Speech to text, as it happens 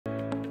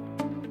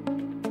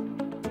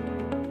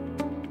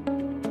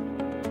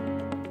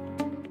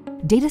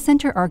Data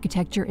center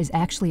architecture is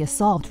actually a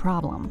solved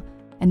problem,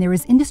 and there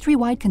is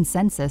industry-wide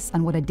consensus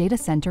on what a data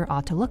center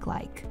ought to look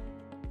like.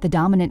 The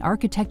dominant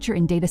architecture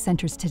in data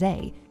centers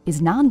today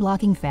is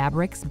non-blocking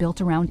fabrics built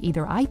around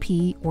either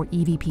IP or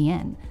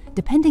EVPN,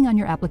 depending on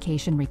your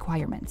application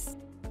requirements.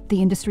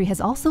 The industry has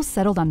also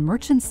settled on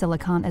merchant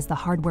silicon as the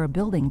hardware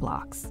building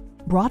blocks.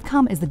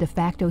 Broadcom is the de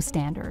facto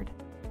standard.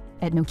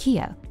 At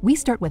Nokia, we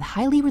start with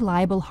highly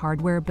reliable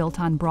hardware built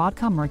on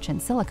Broadcom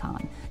merchant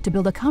silicon to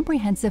build a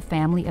comprehensive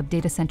family of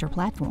data center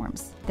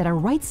platforms that are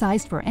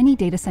right-sized for any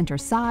data center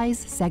size,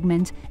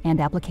 segment, and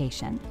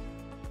application.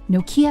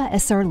 Nokia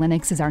SR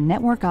Linux is our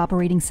network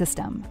operating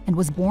system and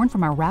was born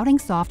from our routing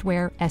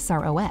software,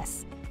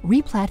 SROS,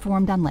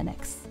 replatformed on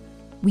Linux.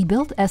 We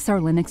built SR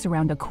Linux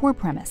around a core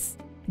premise: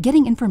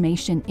 getting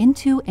information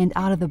into and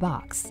out of the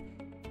box.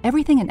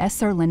 Everything in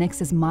SR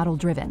Linux is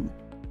model-driven.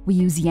 We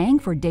use Yang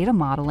for data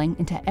modeling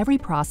into every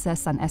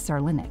process on SR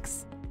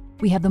Linux.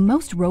 We have the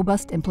most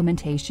robust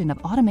implementation of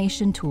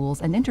automation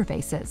tools and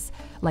interfaces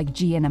like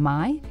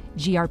GNMI,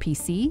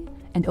 gRPC,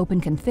 and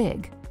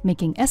OpenConfig,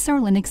 making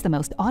SR Linux the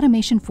most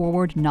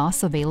automation-forward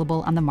NOS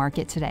available on the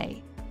market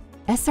today.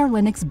 SR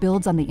Linux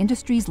builds on the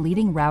industry's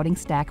leading routing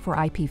stack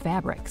for IP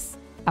fabrics.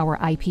 Our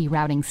IP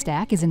routing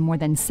stack is in more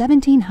than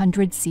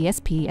 1,700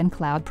 CSP and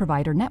cloud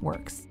provider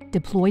networks,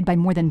 deployed by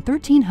more than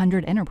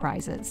 1,300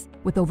 enterprises,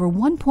 with over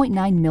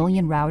 1.9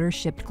 million routers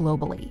shipped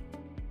globally.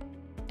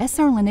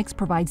 SR Linux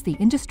provides the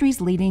industry's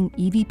leading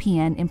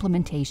EVPN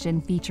implementation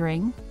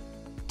featuring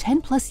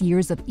 10+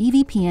 years of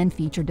EVPN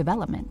feature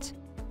development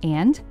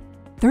and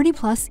 30+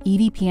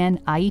 EVPN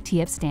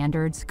IETF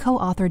standards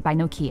co-authored by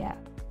Nokia.